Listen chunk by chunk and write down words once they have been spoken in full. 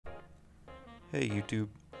Hey YouTube,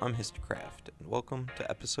 I'm Historycraft, and welcome to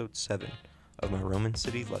episode 7 of my Roman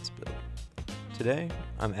City Let's Build. Today,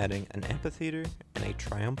 I'm adding an amphitheater and a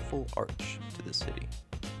triumphal arch to the city.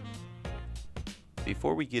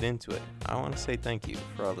 Before we get into it, I want to say thank you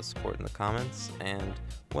for all the support in the comments, and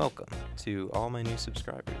welcome to all my new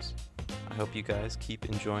subscribers. I hope you guys keep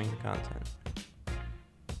enjoying the content.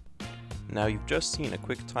 Now you've just seen a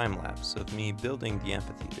quick time-lapse of me building the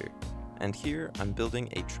amphitheater, and here I'm building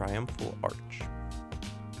a triumphal arch.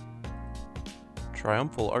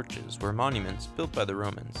 Triumphal arches were monuments built by the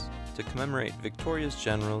Romans to commemorate victorious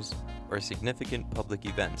generals or significant public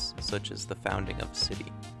events such as the founding of a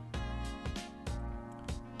city.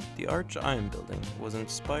 The arch I am building was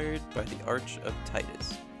inspired by the Arch of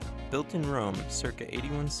Titus, built in Rome circa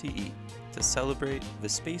 81 CE to celebrate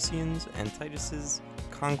Vespasian's and Titus's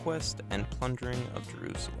conquest and plundering of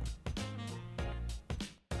Jerusalem.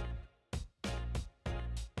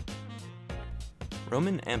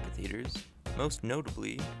 Roman amphitheaters, most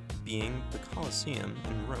notably being the Colosseum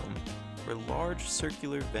in Rome, were large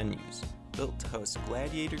circular venues built to host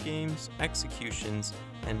gladiator games, executions,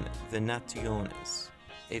 and venationes.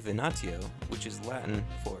 A venatio, which is Latin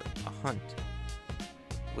for a hunt,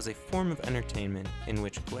 was a form of entertainment in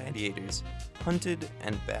which gladiators hunted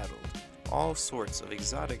and battled all sorts of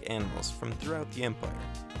exotic animals from throughout the empire.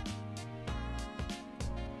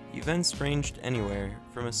 Events ranged anywhere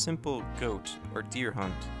from a simple goat or deer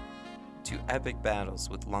hunt to epic battles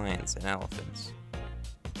with lions and elephants.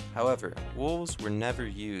 However, wolves were never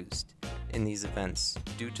used in these events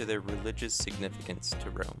due to their religious significance to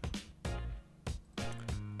Rome.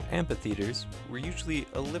 Amphitheaters were usually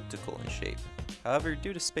elliptical in shape. However,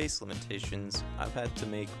 due to space limitations, I've had to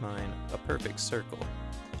make mine a perfect circle,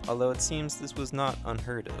 although it seems this was not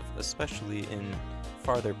unheard of, especially in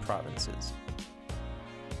farther provinces.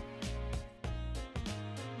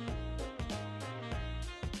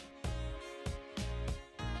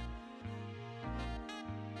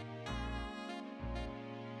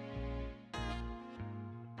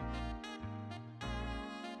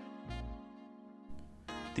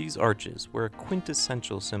 These arches were a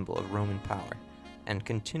quintessential symbol of Roman power, and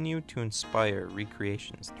continued to inspire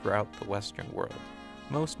recreations throughout the Western world,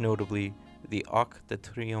 most notably the Arc de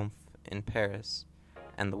Triomphe in Paris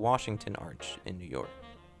and the Washington Arch in New York.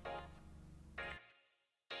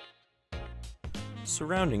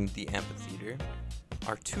 Surrounding the amphitheater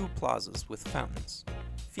are two plazas with fountains.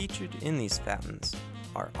 Featured in these fountains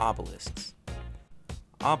are obelisks.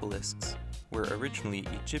 Obelisks were originally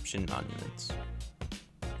Egyptian monuments,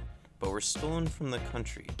 but were stolen from the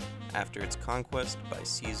country after its conquest by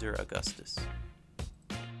Caesar Augustus.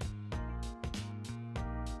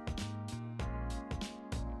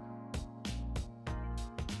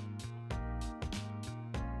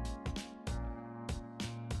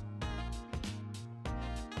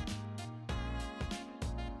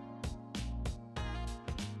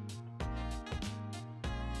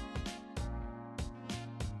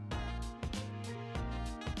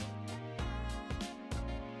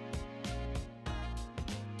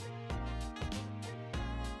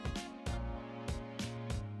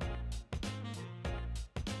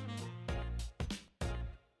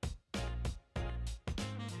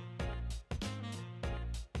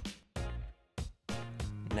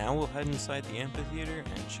 Now we'll head inside the amphitheater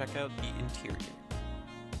and check out the interior.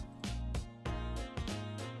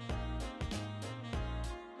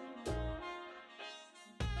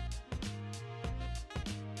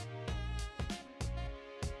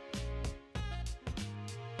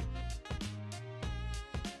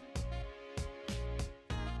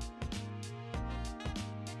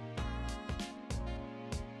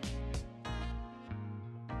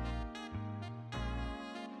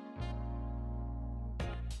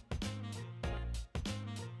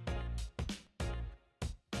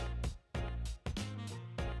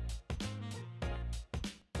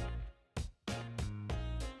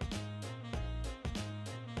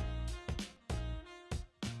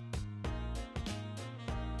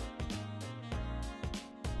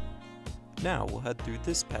 Now we'll head through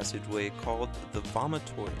this passageway called the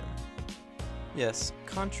vomitorium. Yes,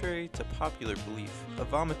 contrary to popular belief, a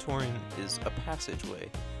vomitorium is a passageway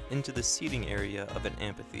into the seating area of an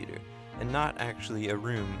amphitheater, and not actually a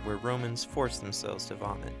room where Romans forced themselves to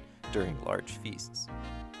vomit during large feasts.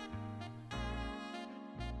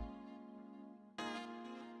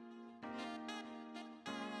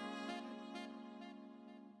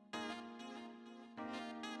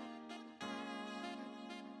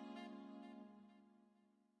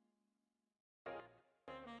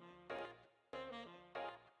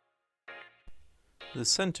 The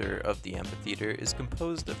center of the amphitheater is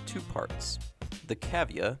composed of two parts. The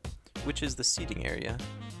cavea, which is the seating area,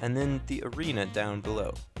 and then the arena down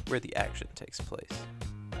below, where the action takes place.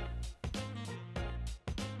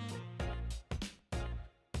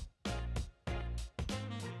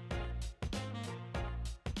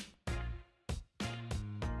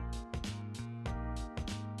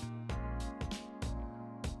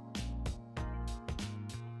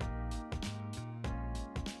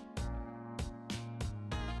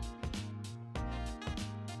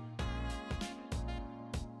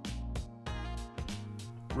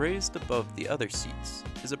 Raised above the other seats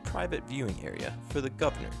is a private viewing area for the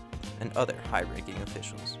governor and other high-ranking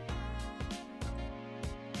officials.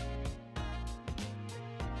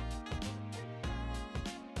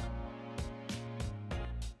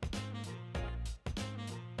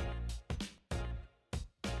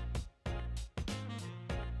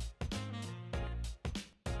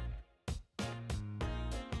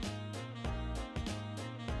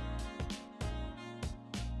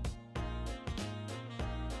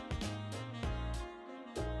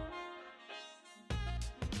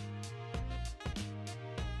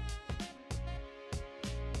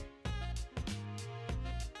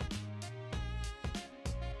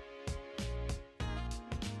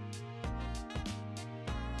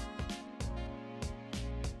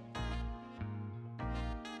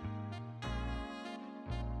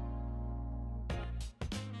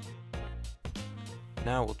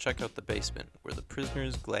 Now we'll check out the basement, where the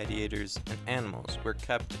prisoners, gladiators, and animals were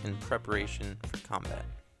kept in preparation for combat.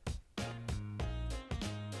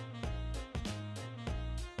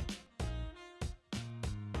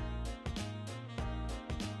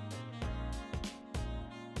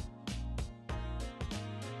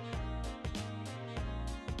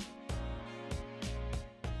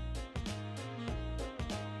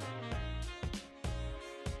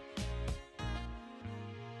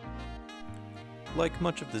 Like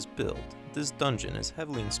much of this build, this dungeon is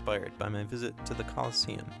heavily inspired by my visit to the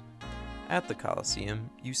Colosseum. At the Colosseum,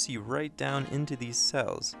 you see right down into these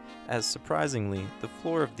cells, as surprisingly, the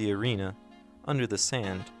floor of the arena, under the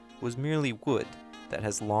sand, was merely wood that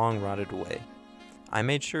has long rotted away. I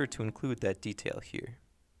made sure to include that detail here.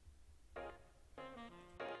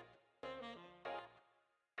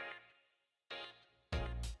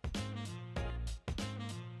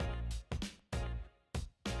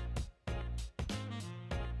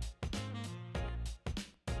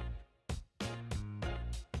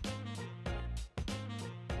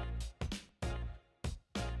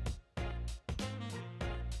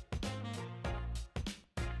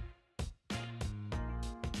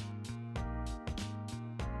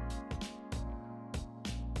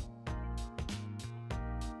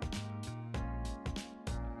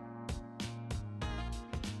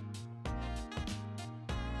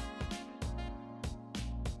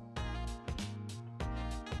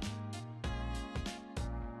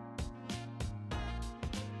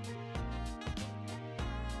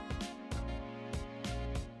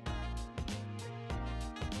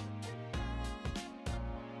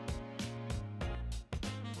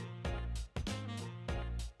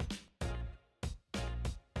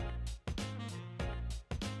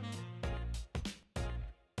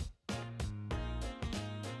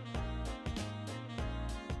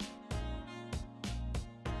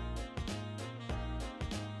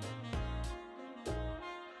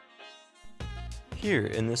 Here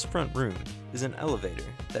in this front room is an elevator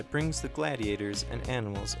that brings the gladiators and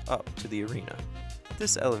animals up to the arena.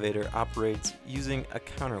 This elevator operates using a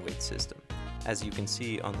counterweight system, as you can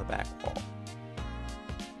see on the back wall.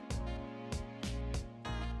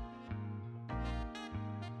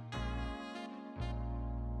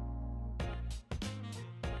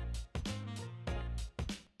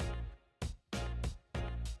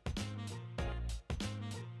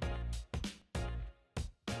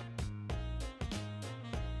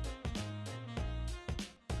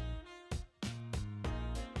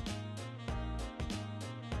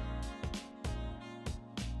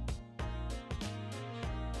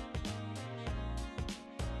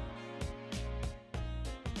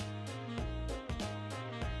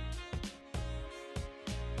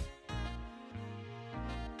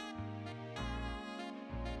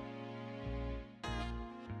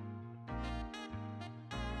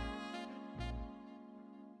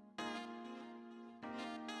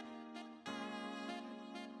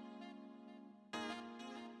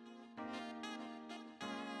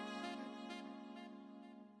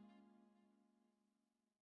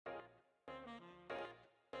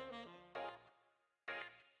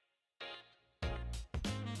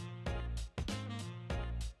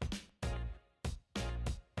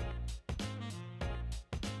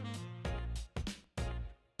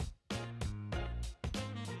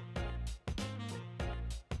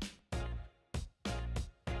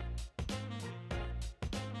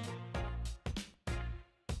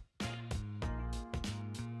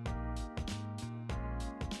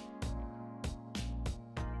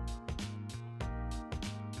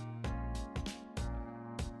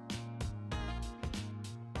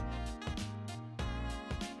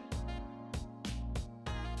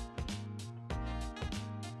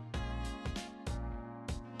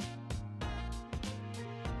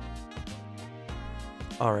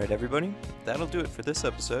 Alright everybody, that'll do it for this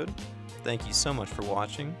episode. Thank you so much for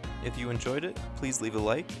watching. If you enjoyed it, please leave a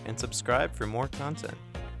like and subscribe for more content.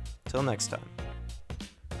 Till next time.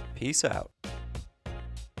 Peace out.